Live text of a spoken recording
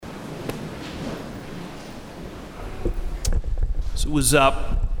So it was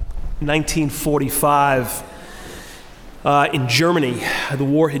 1945 in Germany. The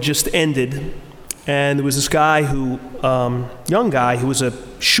war had just ended, and there was this guy young guy who was a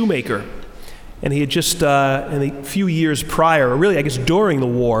shoemaker, and he had just, in a few years prior, or really I guess during the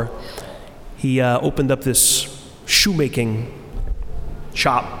war, he opened up this shoemaking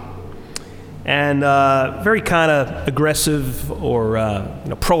shop. And very kind of aggressive or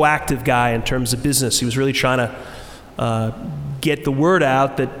proactive guy in terms of business. He was really trying to get the word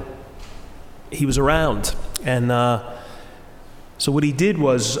out that he was around. And so what he did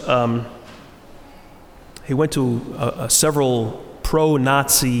was he went to several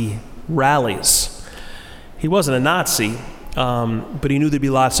pro-Nazi rallies. He wasn't a Nazi, but he knew there'd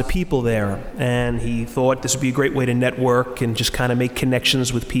be lots of people there. And he thought this would be a great way to network and just kind of make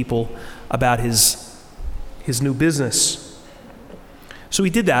connections with people about his new business. So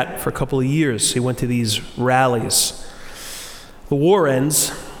he did that for a couple of years. He went to these rallies. The war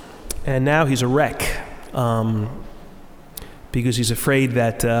ends, and now he's a wreck because he's afraid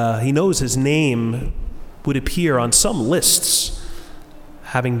that he knows his name would appear on some lists,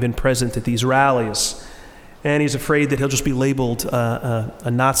 having been present at these rallies. And he's afraid that he'll just be labeled a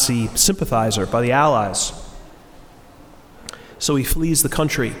Nazi sympathizer by the Allies. So he flees the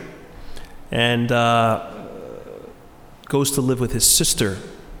country and goes to live with his sister.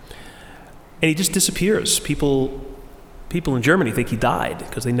 And he just disappears. People in Germany think he died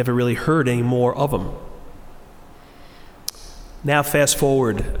because they never really heard any more of him. Now fast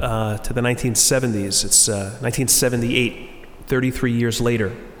forward to the 1970s. It's 1978, 33 years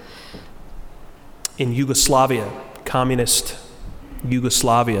later. In Yugoslavia, communist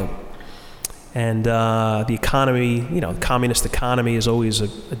Yugoslavia. And the economy, the communist economy is always a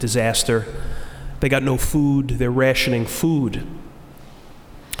disaster. They got no food. They're rationing food.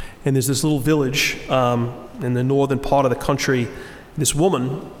 And there's this little village in the northern part of the country. This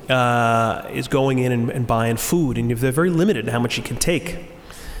woman is going in and buying food, and they're very limited in how much you can take.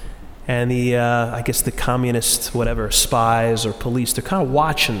 And I guess the communist, spies or police, they're kind of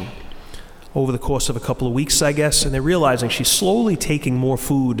watching over the course of a couple of weeks, I guess, and they're realizing she's slowly taking more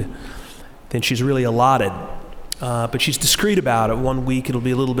food than she's really allotted. But she's discreet about it. One week it'll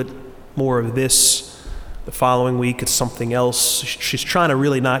be a little bit more of this. The following week it's something else. She's trying to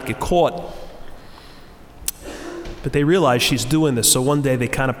really not get caught. But they realize she's doing this, so one day they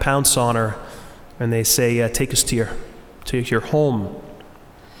kind of pounce on her and they say, take us to your home.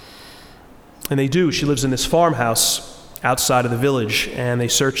 And they do. She lives in this farmhouse outside of the village, and they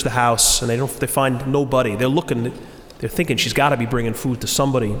search the house and they find nobody. They're thinking she's got to be bringing food to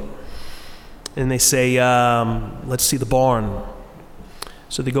somebody. And they say, let's see the barn.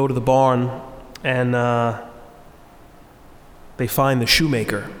 So they go to the barn and they find the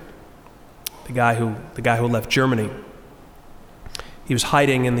shoemaker, the guy who left Germany. He was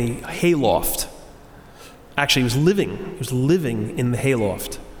hiding in the hayloft. Actually, he was living in the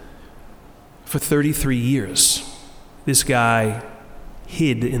hayloft for 33 years. This guy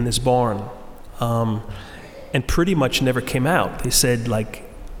hid in this barn and pretty much never came out. They said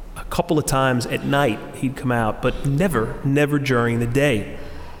a couple of times at night he'd come out, but never during the day.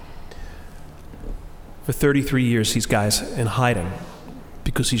 For 33 years, these guys in hiding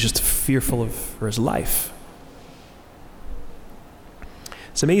because he's just fearful for his life.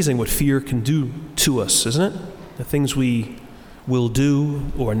 It's amazing what fear can do to us, isn't it? The things we will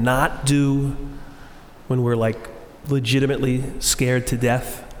do or not do when we're legitimately scared to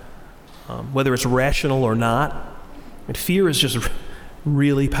death, whether it's rational or not. And fear is just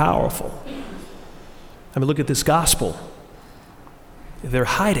really powerful. I mean, look at this gospel. They're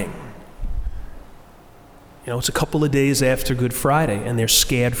hiding. It's a couple of days after Good Friday, and they're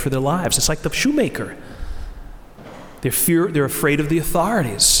scared for their lives. It's like the shoemaker. They're afraid of the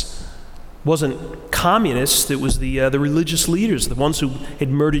authorities. It wasn't communists, it was the religious leaders, the ones who had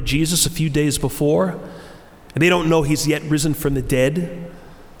murdered Jesus a few days before. And they don't know he's yet risen from the dead.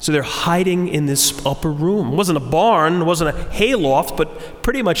 So they're hiding in this upper room. It wasn't a barn, it wasn't a hayloft, but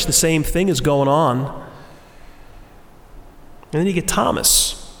pretty much the same thing is going on. And then you get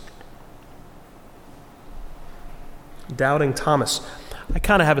Thomas. Doubting Thomas. I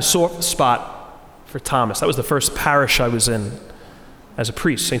kind of have a soft spot for Thomas. That was the first parish I was in as a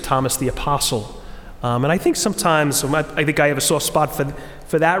priest, St. Thomas the Apostle. And I think sometimes, I have a soft spot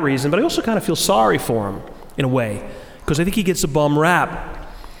for that reason, but I also kind of feel sorry for him in a way, because I think he gets a bum rap.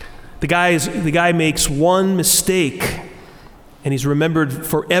 The guy makes one mistake, and he's remembered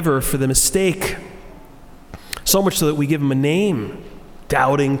forever for the mistake. So much so that we give him a name,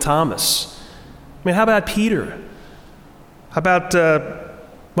 Doubting Thomas. I mean, how about Peter? How about,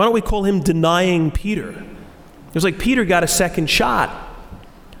 why don't we call him Denying Peter? It was like Peter got a second shot,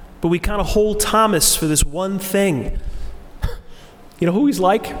 but we kind of hold Thomas for this one thing. You know who he's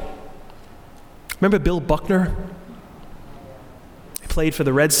like? Remember Bill Buckner? He played for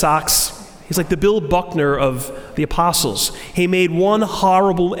the Red Sox. He's like the Bill Buckner of the apostles. He made one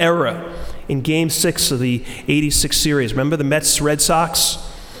horrible error in Game 6 of the 86 series. Remember the Mets-Red Sox?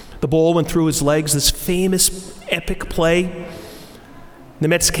 The ball went through his legs, this famous epic play. The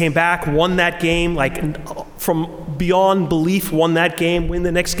Mets came back, won that game, like from beyond belief, won that game, win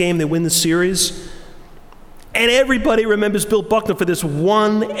the next game, they win the series. And everybody remembers Bill Buckner for this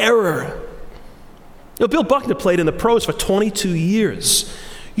one error. You know, Bill Buckner played in the pros for 22 years.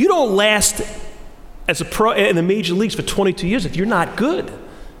 You don't last as a pro in the major leagues for 22 years if you're not good.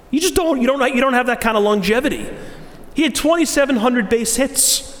 You just don't. You don't have that kind of longevity. He had 2,700 base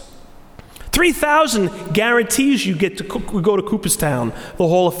hits. 3,000 guarantees you get to go to Cooperstown, the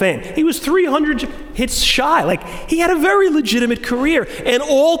Hall of Fame. He was 300 hits shy. Like, he had a very legitimate career. And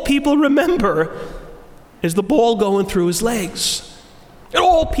all people remember is the ball going through his legs. And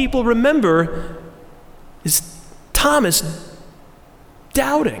all people remember is Thomas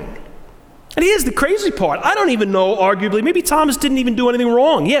doubting. And here's the crazy part. I don't even know, arguably, maybe Thomas didn't even do anything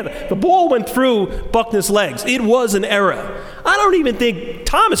wrong. Yeah, the ball went through Buckner's legs. It was an error. I don't even think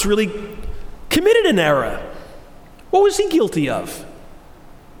Thomas really committed an error. What was he guilty of?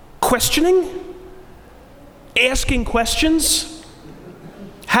 Questioning? Asking questions?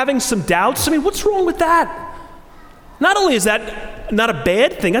 Having some doubts? I mean, what's wrong with that? Not only is that not a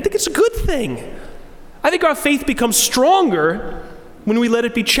bad thing, I think it's a good thing. I think our faith becomes stronger when we let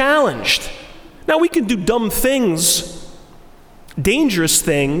it be challenged. Now, we can do dumb things, dangerous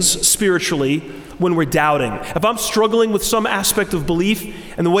things spiritually when we're doubting. If I'm struggling with some aspect of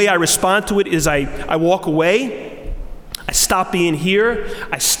belief and the way I respond to it is I walk away, I stop being here,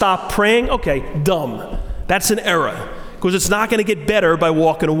 I stop praying, okay, dumb. That's an error because it's not going to get better by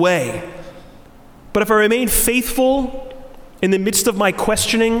walking away. But if I remain faithful in the midst of my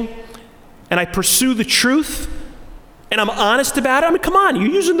questioning and I pursue the truth and I'm honest about it, I mean, come on, you're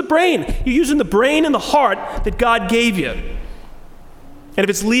using the brain. You're using the brain and the heart that God gave you. And if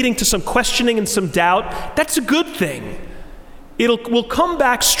it's leading to some questioning and some doubt, that's a good thing. We'll come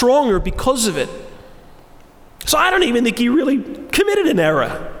back stronger because of it. So I don't even think he really committed an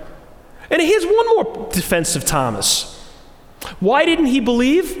error. And here's one more defense of Thomas. Why didn't he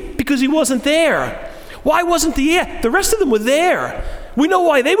believe? Because he wasn't there. Why wasn't he there? The rest of them were there. We know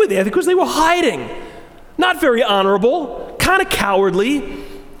why they were there, because they were hiding. Not very honorable, kind of cowardly.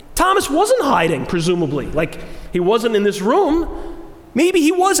 Thomas wasn't hiding, presumably. Like, he wasn't in this room. Maybe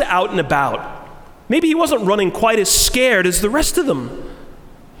he was out and about. Maybe he wasn't running quite as scared as the rest of them.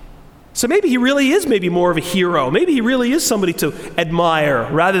 So maybe he really is maybe more of a hero. Maybe he really is somebody to admire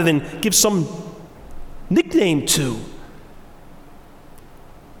rather than give some nickname to.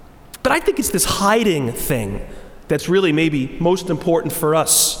 But I think it's this hiding thing that's really maybe most important for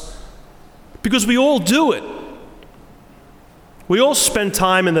us. Because we all do it. We all spend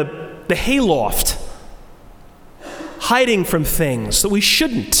time in the hayloft, hiding from things that we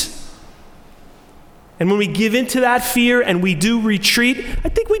shouldn't. And when we give into that fear and we do retreat, I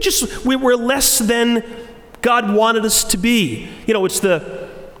think we're less than God wanted us to be. You know, it's the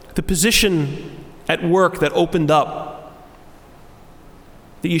position at work that opened up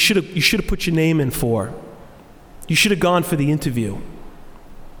that you should have put your name in for. You should have gone for the interview.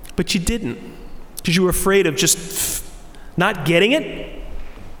 But you didn't, because you were afraid of just not getting it.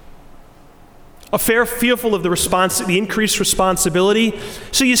 Fearful of the increased responsibility.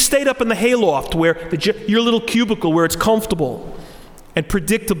 So you stayed up in the hayloft, where your little cubicle, where it's comfortable and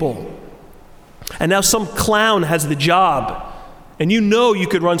predictable. And now some clown has the job, and you know you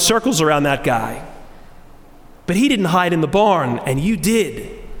could run circles around that guy. But he didn't hide in the barn, and you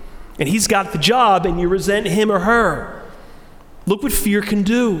did. And he's got the job, and you resent him or her. Look what fear can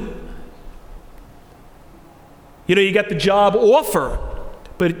do. You know, you got the job offer,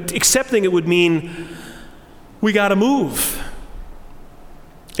 but accepting it would mean we got to move.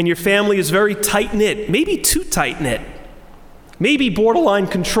 And your family is very tight-knit, maybe too tight-knit, maybe borderline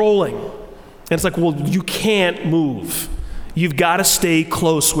controlling. And it's like, well, you can't move. You've got to stay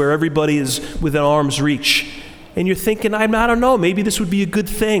close where everybody is within arm's reach. And you're thinking, I don't know, maybe this would be a good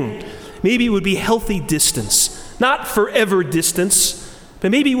thing. Maybe it would be healthy distance, not forever distance, but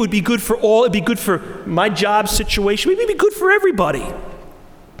maybe it would be good for all. It'd be good for my job situation. Maybe it'd be good for everybody.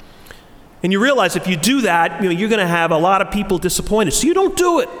 And you realize if you do that, you're going to have a lot of people disappointed. So you don't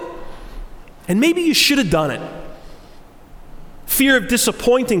do it. And maybe you should have done it. Fear of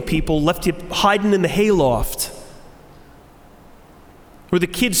disappointing people left you hiding in the hayloft. Or the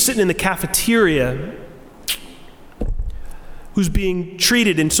kids sitting in the cafeteria who's being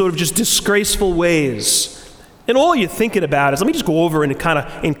treated in sort of just disgraceful ways. And all you're thinking about is, let me just go over and kind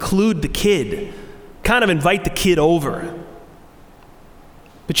of include the kid, kind of invite the kid over.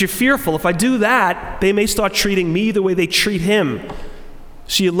 But you're fearful, if I do that, they may start treating me the way they treat him.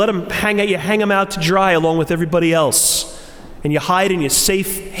 So you let him hang him out to dry along with everybody else. And you hide in your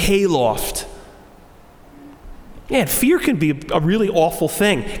safe hayloft. Man, fear can be a really awful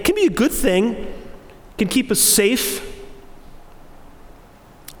thing. It can be a good thing. It can keep us safe.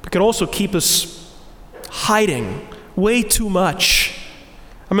 It can also keep us hiding way too much.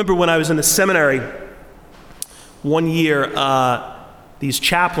 I remember when I was in the seminary one year,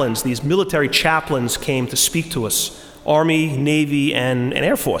 these military chaplains came to speak to us, Army, Navy, and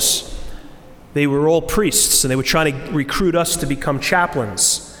Air Force. They were all priests, and they were trying to recruit us to become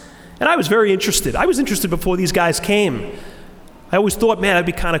chaplains. And I was very interested. I was interested before these guys came. I always thought, man, it'd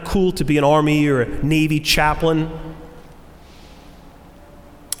be kind of cool to be an Army or a Navy chaplain.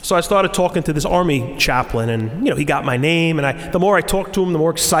 So I started talking to this Army chaplain, and he got my name, and the more I talked to him, the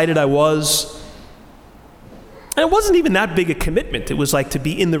more excited I was. And it wasn't even that big a commitment. It was like to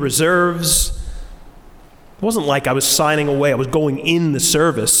be in the reserves. It wasn't like I was signing away. I was going in the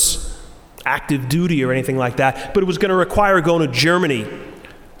service, active duty or anything like that. But it was going to require going to Germany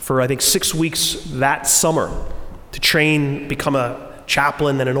for, I think, 6 weeks that summer to train, become a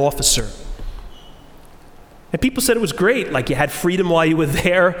chaplain and an officer. And people said it was great. Like, you had freedom while you were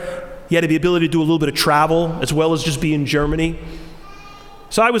there. You had the ability to do a little bit of travel as well as just be in Germany.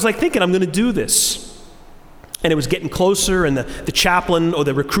 So I was like thinking, I'm going to do this. And it was getting closer, and the chaplain or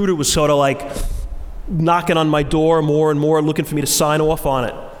the recruiter was sort of like knocking on my door more and more, looking for me to sign off on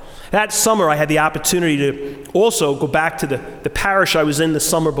it. That summer, I had the opportunity to also go back to the parish I was in the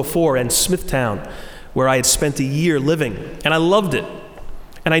summer before, in Smithtown, where I had spent a year living. And I loved it.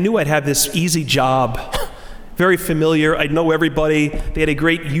 And I knew I'd have this easy job, very familiar. I'd know everybody. They had a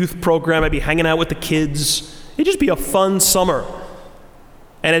great youth program. I'd be hanging out with the kids. It'd just be a fun summer.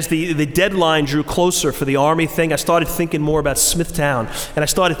 And as the deadline drew closer for the Army thing, I started thinking more about Smithtown. And I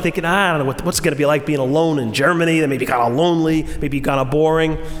started thinking, I don't know what's it going to be like being alone in Germany. That may be kind of lonely, maybe kind of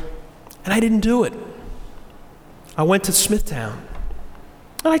boring. And I didn't do it. I went to Smithtown.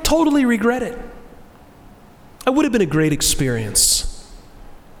 And I totally regret it. It would have been a great experience.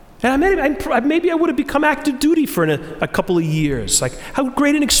 And maybe I would have become active duty for a couple of years. Like, how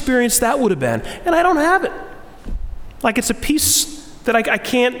great an experience that would have been. And I don't have it. Like, it's a piece that I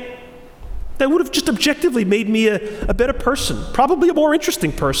can't, that would have just objectively made me a better person, probably a more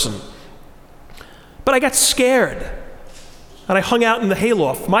interesting person. But I got scared, and I hung out in the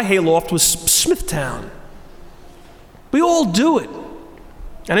hayloft. My hayloft was Smithtown. We all do it.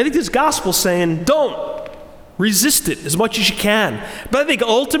 And I think this gospel's saying, don't. Resist it as much as you can. But I think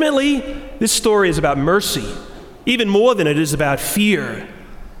ultimately, this story is about mercy, even more than it is about fear.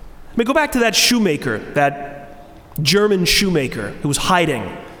 I mean, go back to that shoemaker, that German shoemaker who was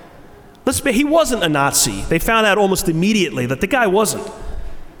hiding. He wasn't a Nazi. They found out almost immediately that the guy wasn't.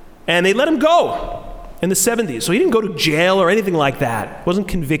 And they let him go in the 70s. So he didn't go to jail or anything like that. Wasn't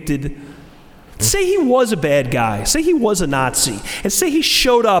convicted. Say he was a bad guy. Say he was a Nazi. And say he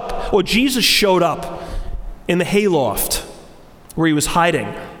showed up, or Jesus showed up in the hayloft where he was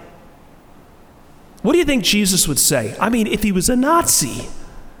hiding. What do you think Jesus would say? I mean, if he was a Nazi,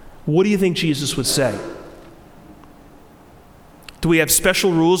 what do you think Jesus would say? Do we have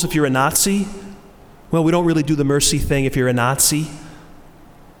special rules if you're a Nazi? Well, we don't really do the mercy thing if you're a Nazi.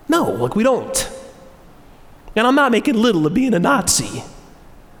 No, like, we don't. And I'm not making little of being a Nazi.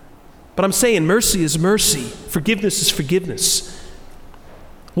 But I'm saying mercy is mercy. Forgiveness is forgiveness.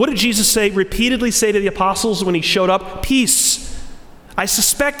 What did Jesus repeatedly say to the apostles when he showed up? Peace. I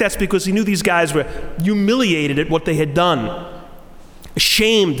suspect that's because he knew these guys were humiliated at what they had done.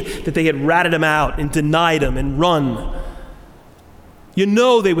 Ashamed that they had ratted him out and denied him and run. You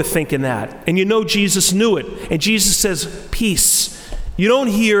know they were thinking that, and you know Jesus knew it. And Jesus says, peace. You don't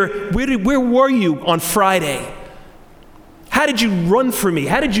hear, where were you on Friday? How did you run from me?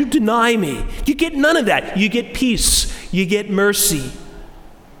 How did you deny me? You get none of that. You get peace. You get mercy.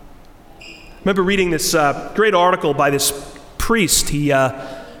 I remember reading this great article by this priest. He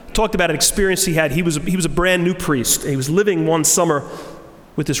talked about an experience he had. He was a brand new priest. He was living one summer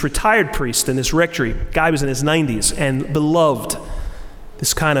with this retired priest in this rectory. Guy was in his 90s and beloved.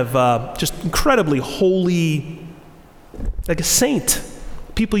 This kind of just incredibly holy, like a saint.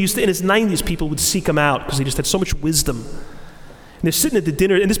 People used to, in his 90s, people would seek him out because he just had so much wisdom. And they're sitting at the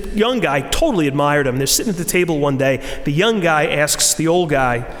dinner, and this young guy totally admired him. They're sitting at the table one day. The young guy asks the old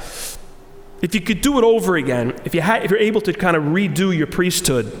guy, if you could do it over again, if you're able to kind of redo your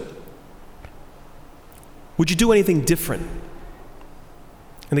priesthood, would you do anything different?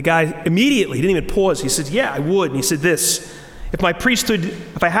 And the guy immediately, he didn't even pause, he said, yeah, I would. And he said this, if my priesthood,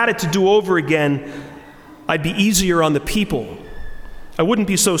 if I had it to do over again, I'd be easier on the people. I wouldn't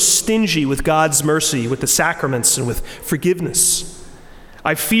be so stingy with God's mercy, with the sacraments, and with forgiveness.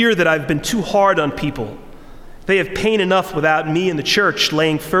 I fear that I've been too hard on people. They have pain enough without me in the church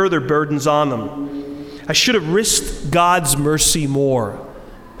laying further burdens on them. I should have risked God's mercy more.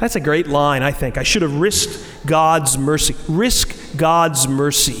 That's a great line, I think. I should have risked God's mercy. Risk God's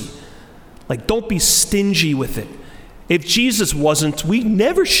mercy. Like, don't be stingy with it. If Jesus wasn't, we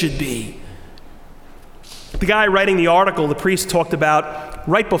never should be. The guy writing the article, the priest, talked about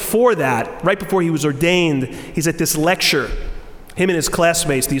right before that, right before he was ordained, he's at this lecture. Him and his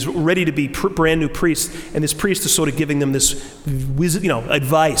classmates, these ready to be brand new priests, and this priest is sort of giving them this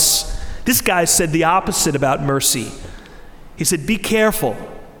advice. This guy said the opposite about mercy. He said, be careful.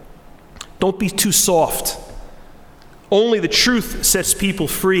 Don't be too soft. Only the truth sets people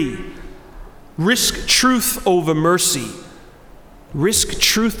free. Risk truth over mercy. Risk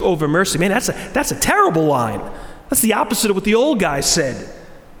truth over mercy. Man, that's a terrible line. That's the opposite of what the old guy said.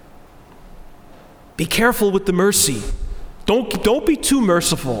 Be careful with the mercy. Don't be too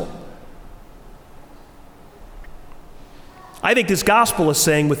merciful. I think this gospel is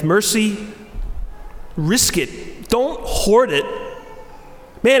saying with mercy, risk it. Don't hoard it.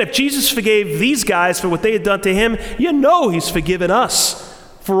 Man, if Jesus forgave these guys for what they had done to him, you know he's forgiven us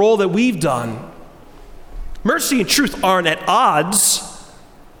for all that we've done. Mercy and truth aren't at odds.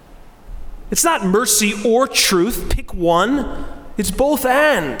 It's not mercy or truth. Pick one. It's both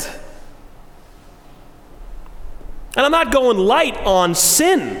and. And I'm not going light on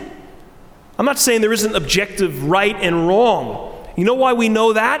sin. I'm not saying there isn't objective right and wrong. You know why we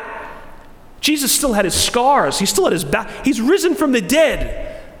know that? Jesus still had his scars. He still had his back. He's risen from the dead.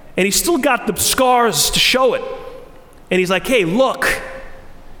 And he's still got the scars to show it. And he's like, hey, look.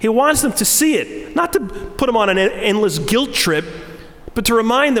 He wants them to see it. Not to put them on an endless guilt trip, but to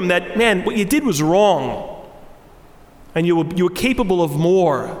remind them that, man, what you did was wrong. And you were capable of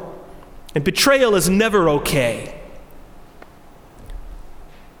more. And betrayal is never okay.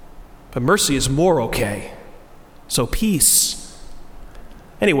 But mercy is more okay. So peace.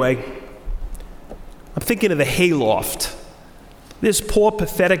 Anyway, I'm thinking of the hayloft. This poor,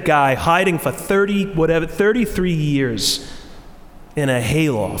 pathetic guy hiding for 33 years in a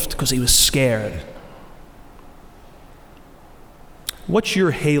hayloft because he was scared. What's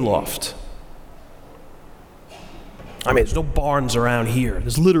your hayloft? I mean, there's no barns around here.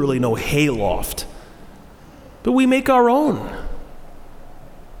 There's literally no hayloft. But we make our own.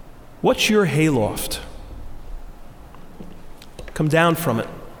 What's your hayloft? Come down from it.